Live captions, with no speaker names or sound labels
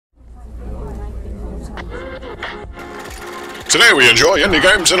Today we enjoy indie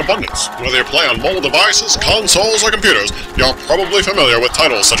games in abundance. Whether you play on mobile devices, consoles, or computers, you're probably familiar with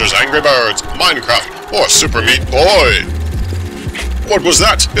titles such as Angry Birds, Minecraft, or Super Meat Boy. What was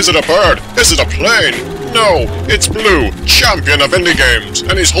that? Is it a bird? Is it a plane? No, it's Blue, champion of indie games,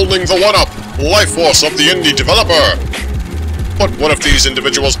 and he's holding the one-up, life force of the indie developer. But what if these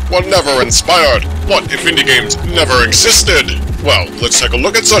individuals were never inspired? What if indie games never existed? Well, let's take a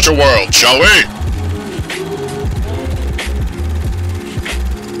look at such a world, shall we?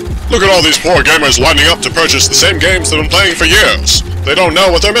 Look at all these poor gamers lining up to purchase the same games they've been playing for years. They don't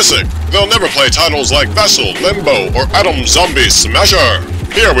know what they're missing. They'll never play titles like Vessel, Limbo, or Atom Zombie Smasher.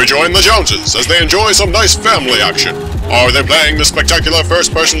 Here we join the Joneses as they enjoy some nice family action. Are they playing the spectacular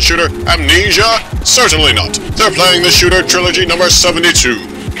first-person shooter Amnesia? Certainly not. They're playing the shooter trilogy number 72.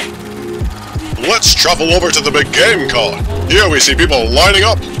 Let's travel over to the big game con. Here we see people lining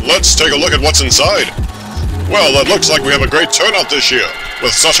up. Let's take a look at what's inside. Well, it looks like we have a great turnout this year.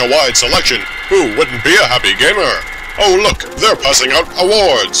 With such a wide selection, who wouldn't be a happy gamer? Oh look, they're passing out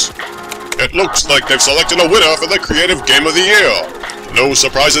awards. It looks like they've selected a winner for the Creative Game of the Year. No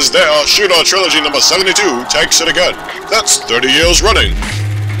surprises there, Shooter Trilogy number 72 takes it again. That's 30 years running.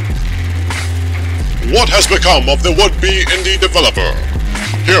 What has become of the would-be indie developer?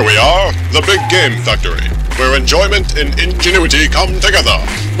 Here we are, the Big Game Factory, where enjoyment and ingenuity come together.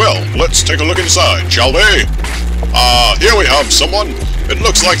 Well, let's take a look inside, shall we? Here we have someone. It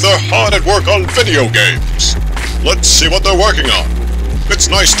looks like they're hard at work on video games. Let's see what they're working on. It's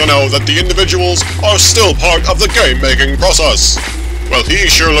nice to know that the individuals are still part of the game-making process. Well, he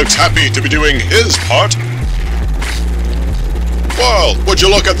sure looks happy to be doing his part. Well, would you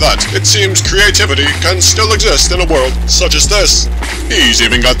look at that? It seems creativity can still exist in a world such as this. He's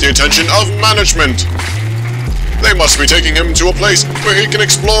even got the attention of management. They must be taking him to a place where he can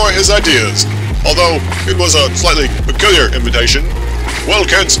explore his ideas. Although, it was a slightly peculiar invitation. Well,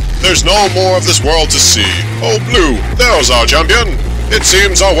 kids, there's no more of this world to see. Oh, Blue, there's our champion. It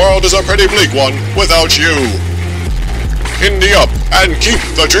seems our world is a pretty bleak one without you. Indie up and keep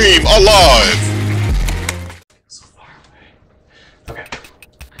the dream alive. So far away. Okay.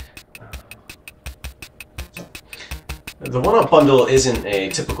 The one-up bundle isn't a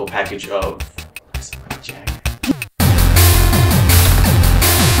typical package of...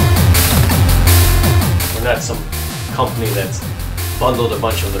 We're not some company that's bundled a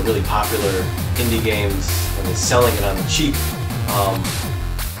bunch of the really popular indie games and is selling it on the cheap.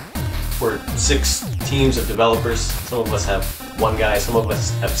 We're 6 teams of developers. Some of us have 1 guy, some of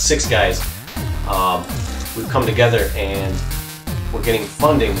us have 6 guys. We've come together and we're getting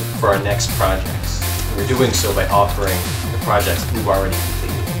funding for our next projects. And we're doing so by offering the projects we've already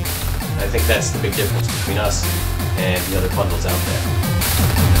completed. And I think that's the big difference between us and the other bundles out there.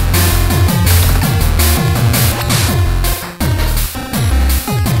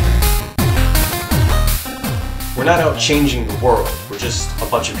 We're not out changing the world, we're just a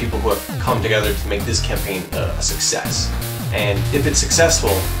bunch of people who have come together to make this campaign a success. And if it's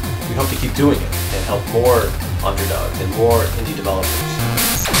successful, we hope to keep doing it and help more underdogs and more indie developers.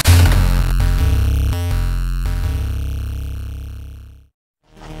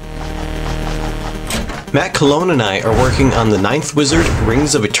 Matt Colon and I are working on the 9th Wizard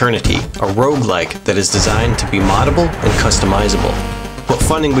Rings of Eternity, a roguelike that is designed to be moddable and customizable. What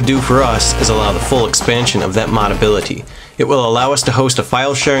funding would do for us is allow the full expansion of that modability. It will allow us to host a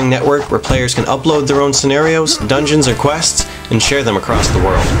file-sharing network where players can upload their own scenarios, dungeons, or quests, and share them across the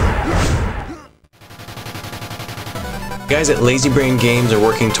world. Guys at Lazy Brain Games are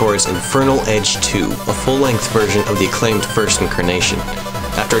working towards Infernal Edge 2, a full-length version of the acclaimed First Incarnation.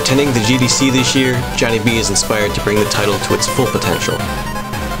 After attending the GDC this year, Johnny B is inspired to bring the title to its full potential.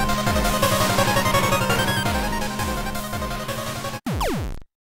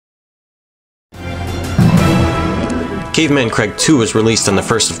 Caveman Craig 2 was released on the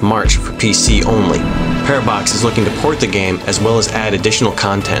 1st of March for PC only. Parabox is looking to port the game as well as add additional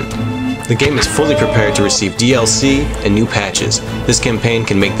content. The game is fully prepared to receive DLC and new patches. This campaign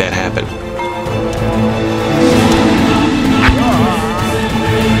can make that happen.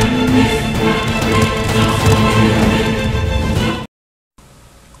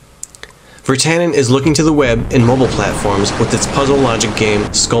 Vertanen is looking to the web and mobile platforms with its puzzle logic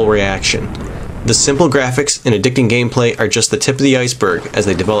game Skull Reaction. The simple graphics and addicting gameplay are just the tip of the iceberg as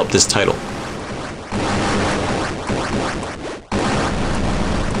they develop this title.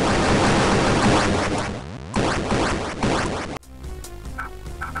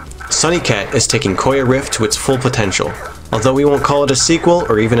 Sunnycat is taking Koya Rift to its full potential. Although we won't call it a sequel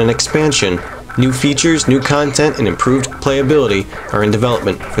or even an expansion, new features, new content, and improved playability are in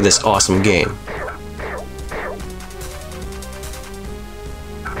development for this awesome game.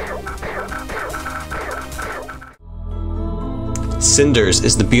 Cinders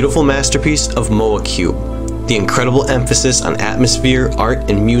is the beautiful masterpiece of Moa Cube. The incredible emphasis on atmosphere, art,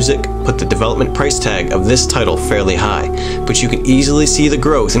 and music put the development price tag of this title fairly high, but you can easily see the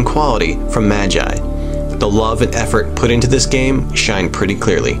growth in quality from Magi. The love and effort put into this game shine pretty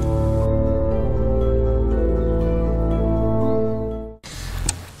clearly.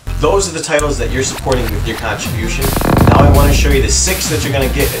 Those are the titles that you're supporting with your contribution. Now I want to show you the 6 that you're going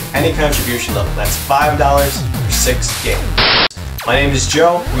to get at any contribution level. That's $5 for 6 games. My name is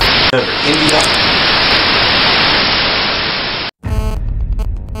Joe. Remember, Indie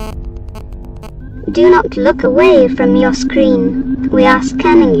Up. Do not look away from your screen. We are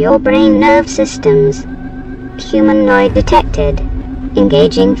scanning your brain nerve systems. Humanoid detected.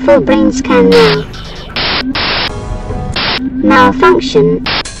 Engaging full brain scan now. Malfunction.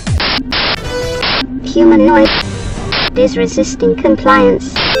 Humanoid is resisting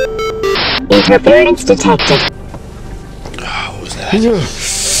compliance. Interference detected. What was that?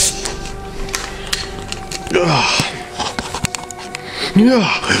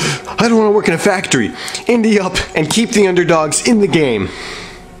 I don't want to work in a factory. Indie up and keep the underdogs in the game.